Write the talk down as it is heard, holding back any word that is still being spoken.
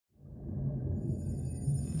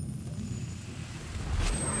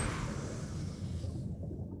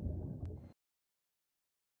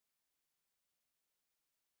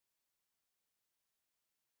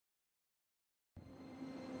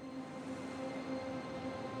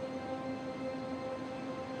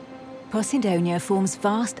Posidonia forms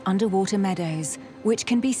vast underwater meadows, which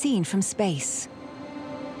can be seen from space.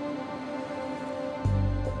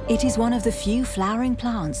 It is one of the few flowering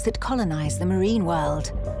plants that colonize the marine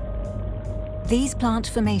world. These plant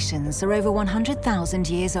formations are over 100,000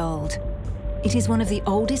 years old. It is one of the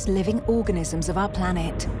oldest living organisms of our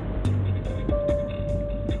planet.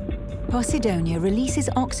 Posidonia releases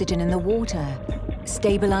oxygen in the water,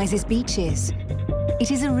 stabilizes beaches.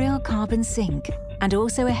 It is a real carbon sink and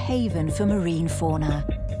also a haven for marine fauna.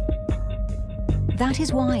 That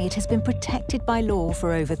is why it has been protected by law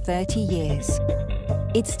for over 30 years.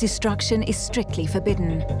 Its destruction is strictly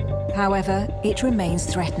forbidden. However, it remains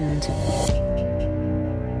threatened.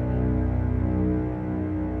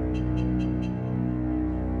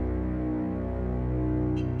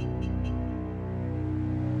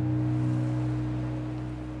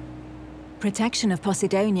 Protection of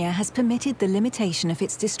Posidonia has permitted the limitation of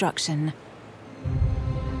its destruction.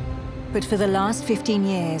 But for the last 15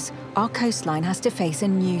 years, our coastline has to face a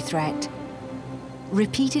new threat.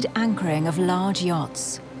 Repeated anchoring of large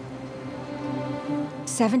yachts.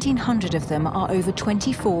 1,700 of them are over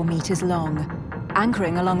 24 meters long,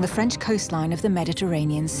 anchoring along the French coastline of the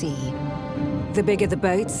Mediterranean Sea. The bigger the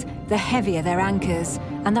boats, the heavier their anchors,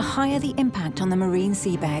 and the higher the impact on the marine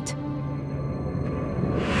seabed.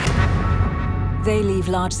 They leave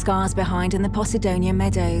large scars behind in the Posidonia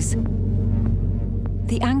meadows.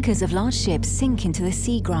 The anchors of large ships sink into the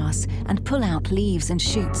seagrass and pull out leaves and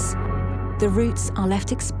shoots. The roots are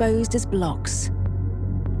left exposed as blocks.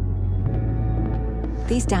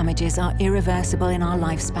 These damages are irreversible in our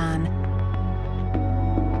lifespan.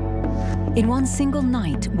 In one single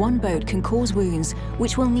night, one boat can cause wounds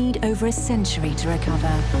which will need over a century to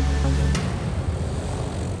recover.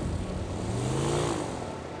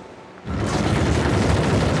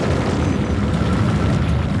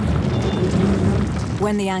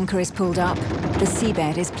 When the anchor is pulled up, the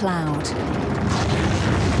seabed is ploughed.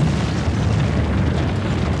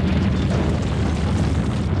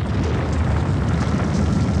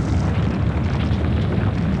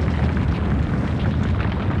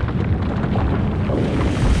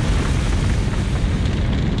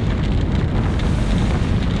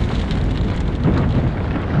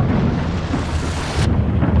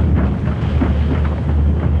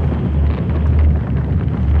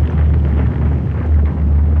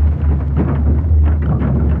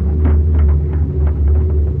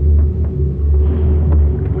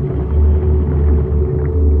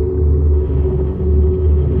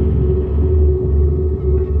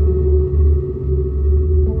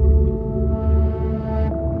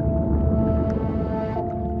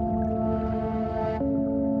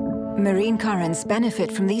 Marine currents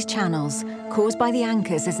benefit from these channels caused by the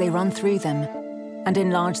anchors as they run through them and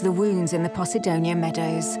enlarge the wounds in the Posidonia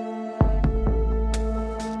meadows.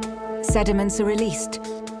 Sediments are released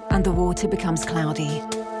and the water becomes cloudy.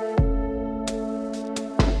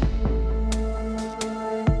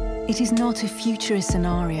 It is not a futurist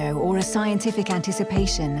scenario or a scientific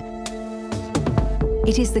anticipation.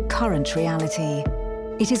 It is the current reality.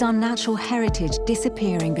 It is our natural heritage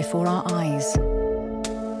disappearing before our eyes.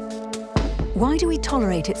 Why do we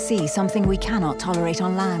tolerate at sea something we cannot tolerate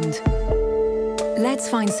on land? Let's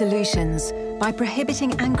find solutions by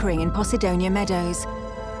prohibiting anchoring in Posidonia meadows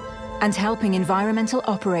and helping environmental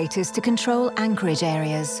operators to control anchorage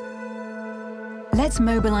areas. Let's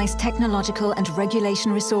mobilize technological and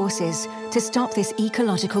regulation resources to stop this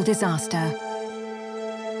ecological disaster.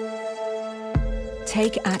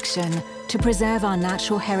 Take action to preserve our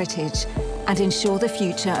natural heritage and ensure the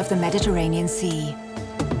future of the Mediterranean Sea.